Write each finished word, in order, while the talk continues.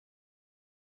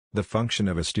The function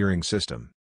of a steering system.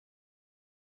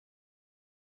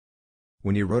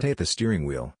 When you rotate the steering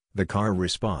wheel, the car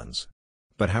responds.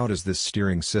 But how does this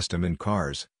steering system in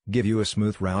cars give you a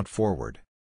smooth route forward?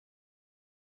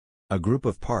 A group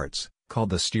of parts, called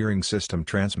the steering system,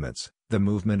 transmits the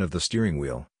movement of the steering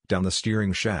wheel down the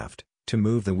steering shaft to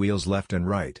move the wheels left and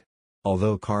right,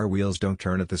 although car wheels don't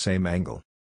turn at the same angle.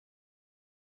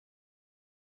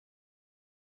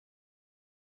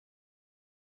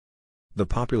 The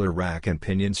popular rack and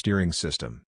pinion steering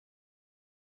system.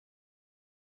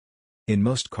 In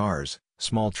most cars,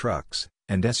 small trucks,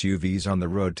 and SUVs on the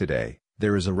road today,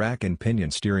 there is a rack and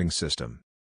pinion steering system.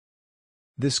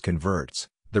 This converts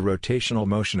the rotational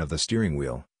motion of the steering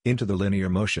wheel into the linear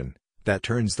motion that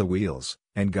turns the wheels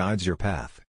and guides your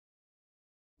path.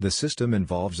 The system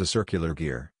involves a circular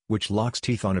gear, which locks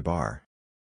teeth on a bar.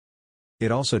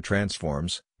 It also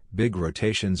transforms big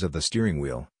rotations of the steering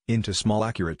wheel into small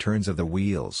accurate turns of the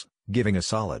wheels, giving a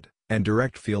solid and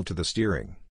direct feel to the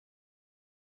steering.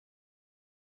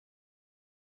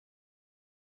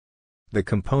 The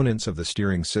components of the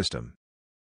steering system.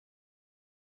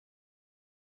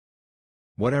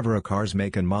 Whatever a car's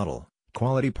make and model,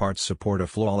 quality parts support a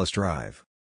flawless drive.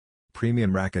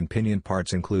 Premium rack and pinion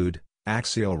parts include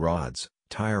axial rods,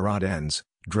 tire rod ends,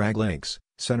 drag links,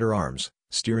 center arms,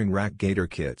 steering rack gaiter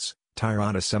kits, tie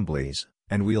rod assemblies,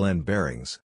 and wheel end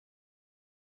bearings.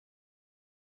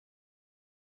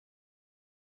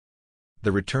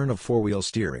 The return of four-wheel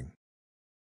steering.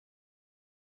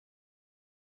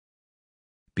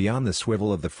 Beyond the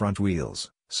swivel of the front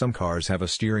wheels, some cars have a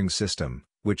steering system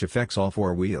which affects all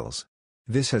four wheels.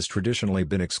 This has traditionally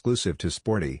been exclusive to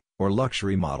sporty or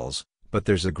luxury models, but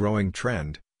there's a growing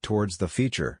trend towards the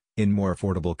feature in more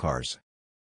affordable cars.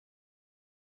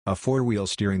 A four-wheel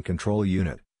steering control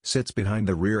unit sits behind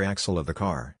the rear axle of the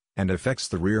car and affects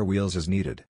the rear wheels as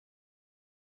needed.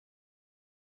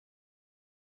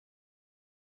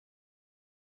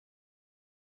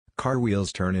 Car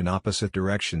wheels turn in opposite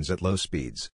directions at low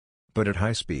speeds. But at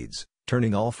high speeds,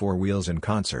 turning all four wheels in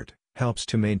concert helps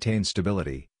to maintain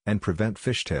stability and prevent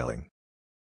fishtailing.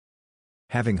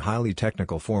 Having highly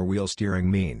technical four-wheel steering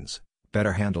means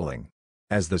better handling.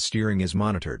 As the steering is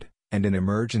monitored, and in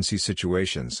emergency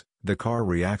situations, the car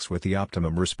reacts with the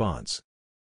optimum response.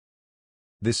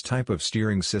 This type of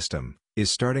steering system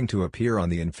is starting to appear on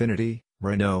the Infiniti,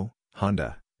 Renault,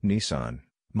 Honda, Nissan,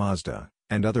 Mazda,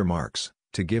 and other marques,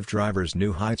 to give drivers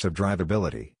new heights of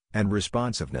drivability and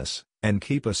responsiveness, and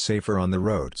keep us safer on the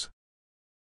roads.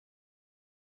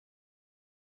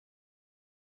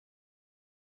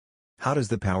 How does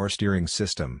the power steering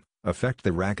system affect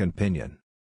the rack and pinion?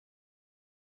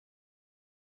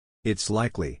 It's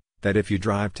likely that if you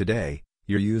drive today,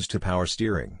 you're used to power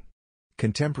steering.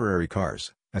 Contemporary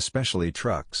cars, especially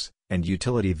trucks and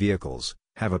utility vehicles,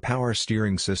 have a power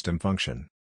steering system function,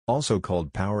 also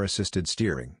called power-assisted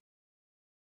steering.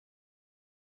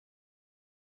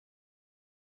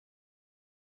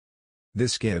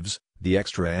 This gives the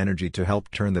extra energy to help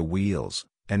turn the wheels,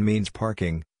 and means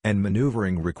parking and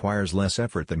maneuvering requires less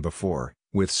effort than before,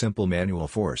 with simple manual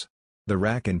force. The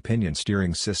rack and pinion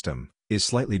steering system is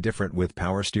slightly different with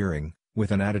power steering,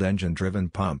 with an added engine-driven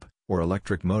pump, or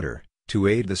electric motor, to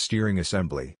aid the steering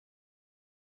assembly.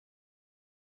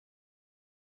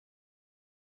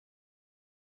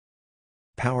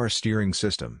 Power steering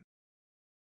system.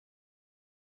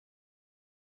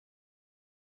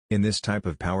 In this type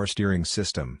of power steering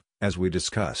system, as we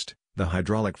discussed, the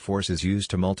hydraulic force is used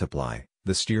to multiply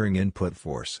the steering input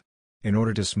force. In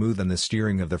order to smoothen the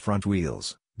steering of the front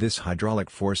wheels, this hydraulic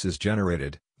force is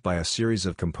generated by a series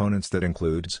of components that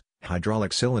includes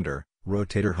hydraulic cylinder,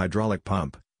 rotator hydraulic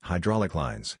pump, hydraulic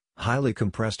lines, highly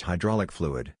compressed hydraulic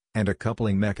fluid, and a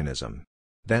coupling mechanism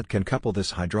that can couple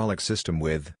this hydraulic system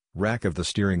with rack of the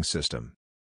steering system.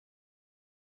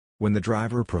 When the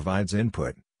driver provides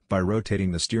input by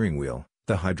rotating the steering wheel,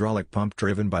 the hydraulic pump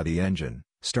driven by the engine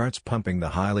starts pumping the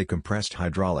highly compressed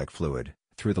hydraulic fluid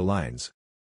through the lines.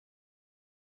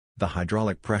 The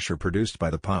hydraulic pressure produced by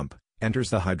the pump enters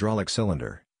the hydraulic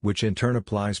cylinder, which in turn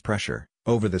applies pressure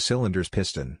over the cylinder's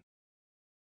piston.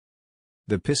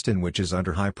 The piston, which is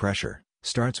under high pressure,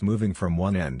 starts moving from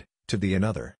one end to the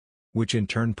another, which in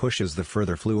turn pushes the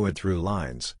further fluid through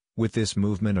lines. With this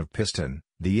movement of piston,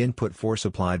 the input force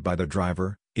applied by the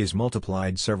driver is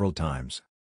multiplied several times.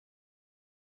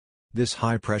 This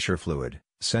high-pressure fluid,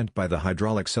 sent by the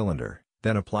hydraulic cylinder,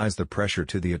 then applies the pressure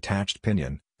to the attached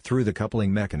pinion through the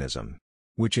coupling mechanism,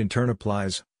 which in turn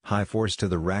applies high force to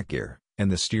the rack gear,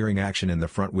 and the steering action in the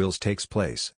front wheels takes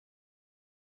place.